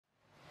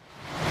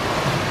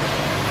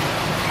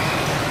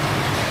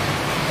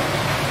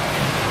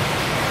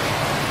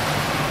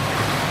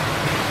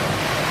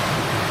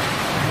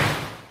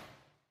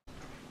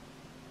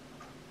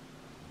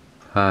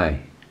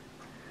Hi,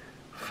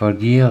 for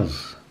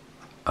years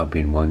I've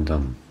been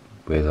wondering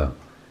whether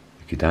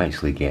you could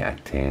actually get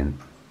a tent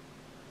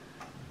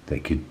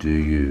that could do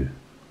you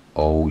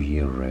all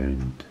year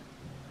round,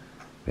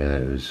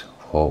 whether it was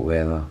hot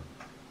weather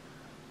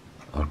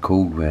or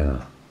cold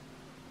weather,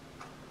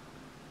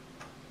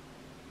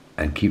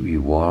 and keep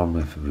you warm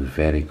if it was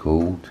very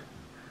cold,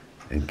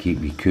 and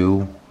keep you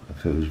cool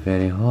if it was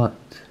very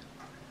hot,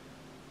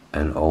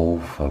 and all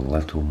for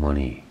little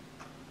money.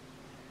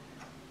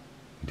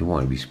 You don't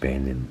want to be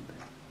spending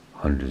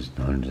hundreds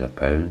and hundreds of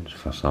pounds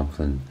for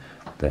something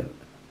that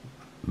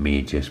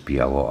may just be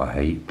a lot of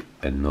hype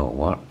and not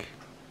work.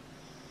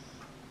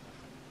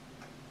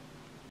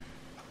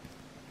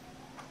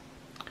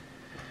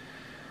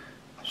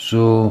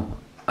 So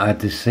I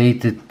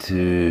decided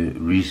to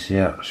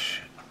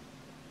research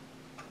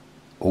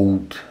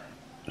old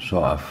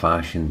sort of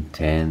fashion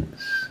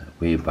tents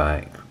way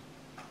back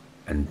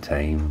in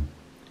time,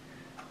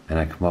 and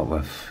I come up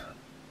with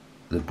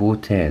the bow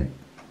tent.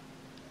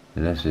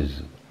 And this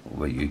is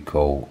what you'd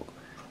call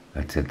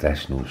a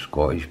traditional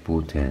Scottish bow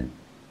tent.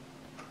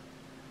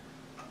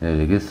 Now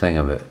the good thing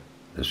about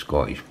the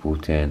Scottish bow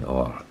tent,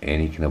 or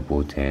any kind of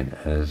bow tent,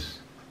 is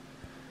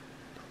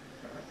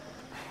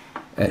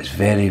it's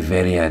very,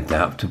 very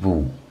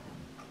adaptable.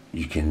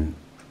 You can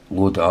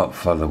load it up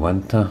for the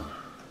winter,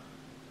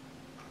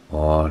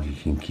 or you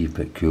can keep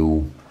it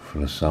cool for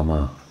the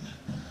summer,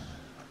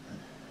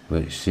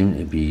 which seemed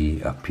to be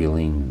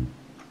appealing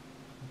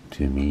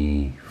to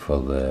me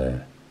for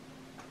the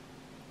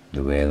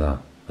weather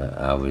that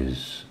I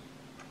was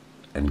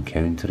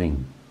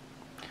encountering.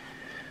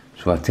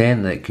 So a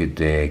tent that could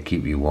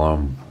keep you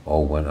warm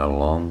all winter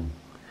long,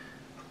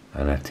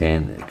 and a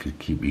tent that could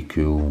keep you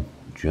cool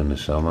during the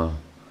summer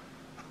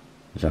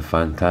is a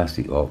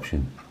fantastic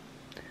option,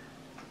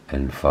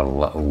 and for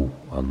little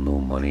or no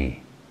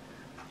money,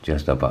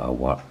 just a bit of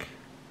work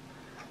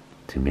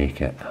to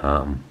make it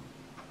happen.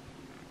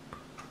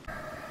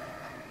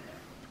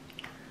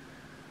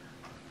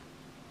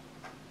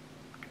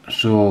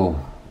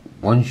 So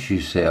once you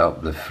set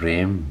up the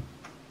frame,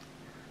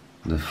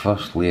 the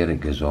first layer it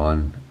goes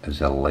on is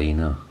a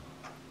liner.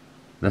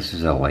 This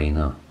is a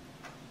liner.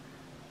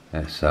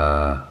 It's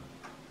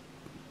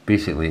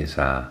basically it's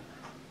a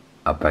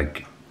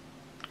big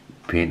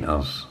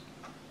painter's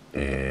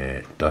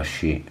dust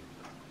sheet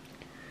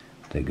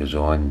that goes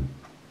on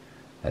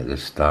at the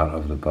start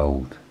of the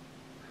build.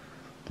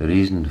 The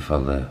reason for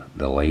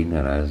the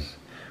liner is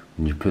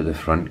when you put the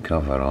front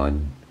cover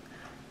on,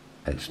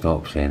 it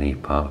stops any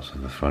parts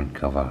of the front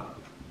cover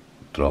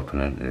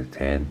dropping into the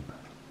tent,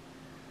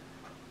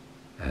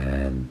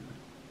 and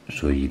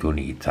so you don't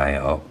need to tie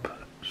it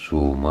up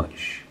so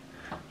much.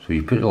 So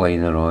you put the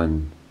liner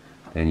on,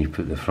 then you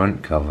put the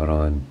front cover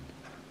on,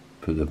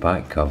 put the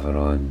back cover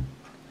on,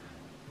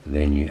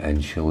 then you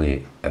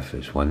insulate if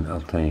it's winter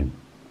time,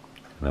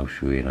 and I'll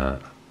show you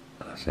that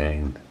in a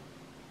second.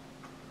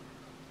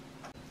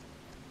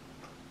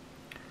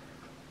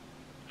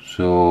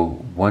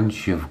 So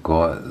once you've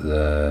got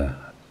the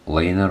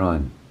liner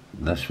on,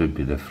 this would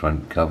be the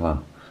front cover,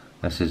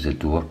 this is the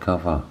door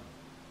cover,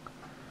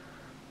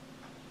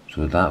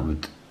 so that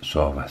would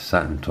sort of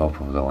sit on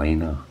top of the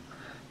liner.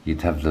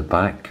 You'd have the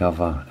back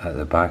cover at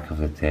the back of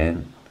the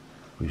tent,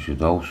 which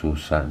would also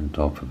sit on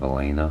top of the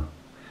liner.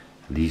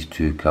 These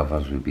two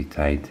covers would be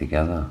tied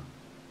together,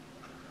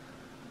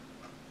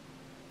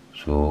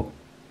 so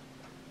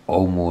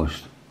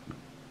almost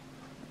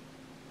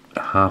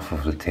half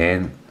of the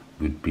tent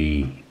would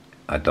be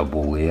a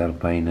double layer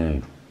by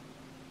now.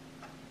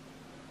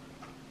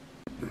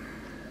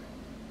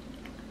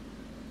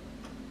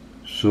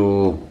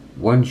 So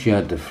once you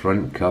had the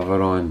front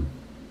cover on,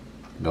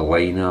 the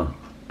liner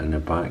and the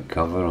back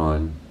cover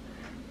on,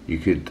 you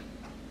could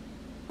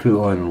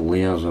put on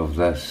layers of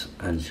this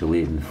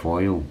insulating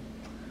foil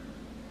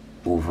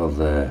over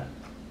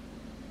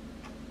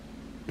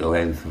the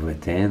length of the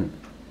tent.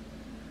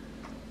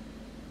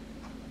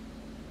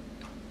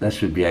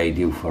 This would be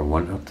ideal for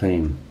winter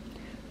time,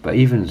 but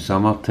even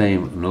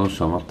summertime, no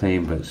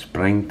summertime, but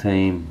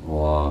springtime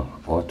or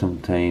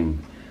autumn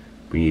time,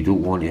 when you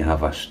don't want to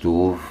have a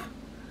stove,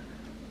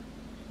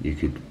 you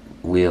could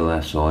layer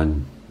this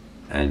on,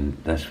 and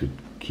this would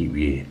keep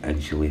you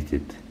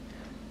insulated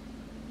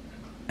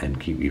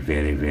and keep you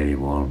very, very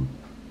warm.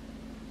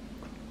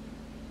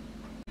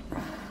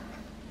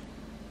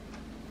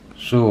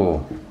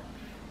 So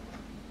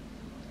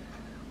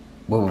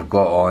what we've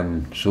got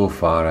on so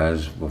far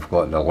is we've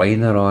got the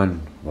liner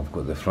on, we've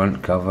got the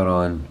front cover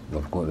on,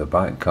 we've got the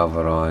back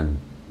cover on,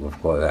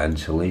 we've got the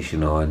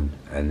insulation on,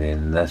 and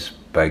then this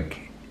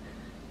big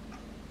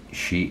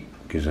sheet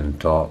goes on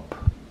top.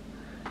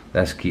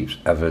 This keeps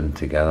everything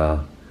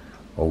together,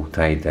 all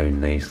tied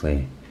down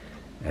nicely,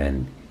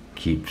 and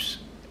keeps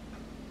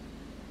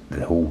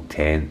the whole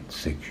tent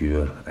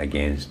secure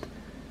against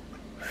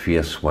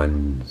fierce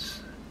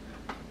winds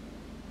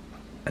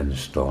and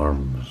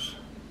storms.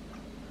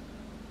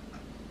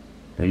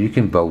 Now you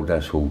can build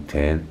this whole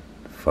tent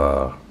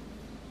for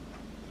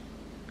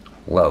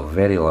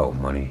very little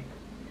money.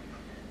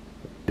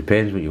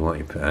 Depends what you want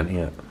to put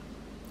into it.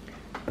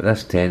 But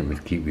this tent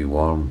would keep you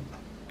warm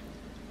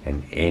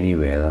in any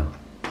weather.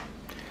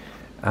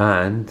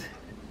 And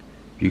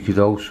you could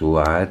also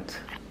add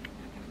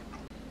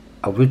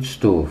a wood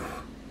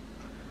stove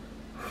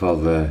for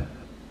the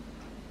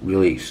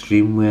really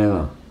extreme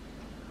weather.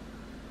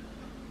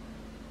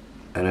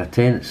 And a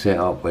tent set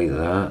up like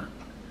that,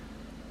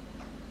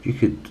 you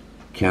could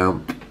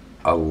camp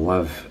or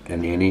live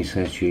in any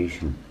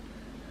situation.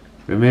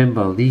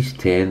 Remember, these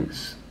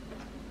tents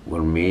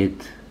were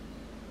made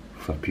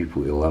for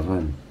people to live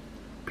in.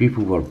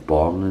 People were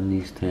born in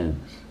these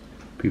tents.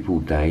 People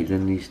died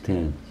in these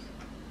tents.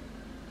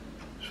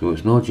 So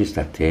it's not just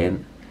a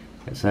tent,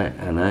 it's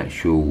an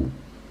actual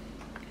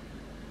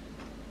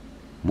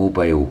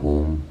mobile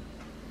home,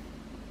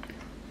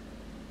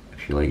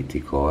 if you like to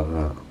call it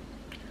that.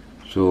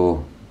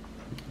 So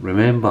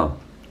remember,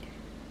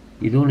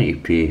 you don't need to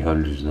pay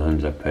hundreds and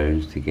hundreds of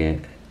pounds to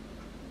get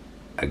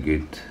a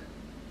good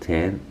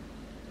tent.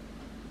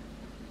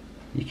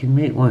 You can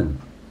make one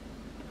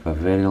for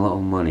very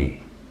little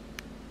money.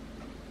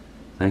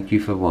 Thank you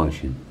for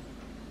watching.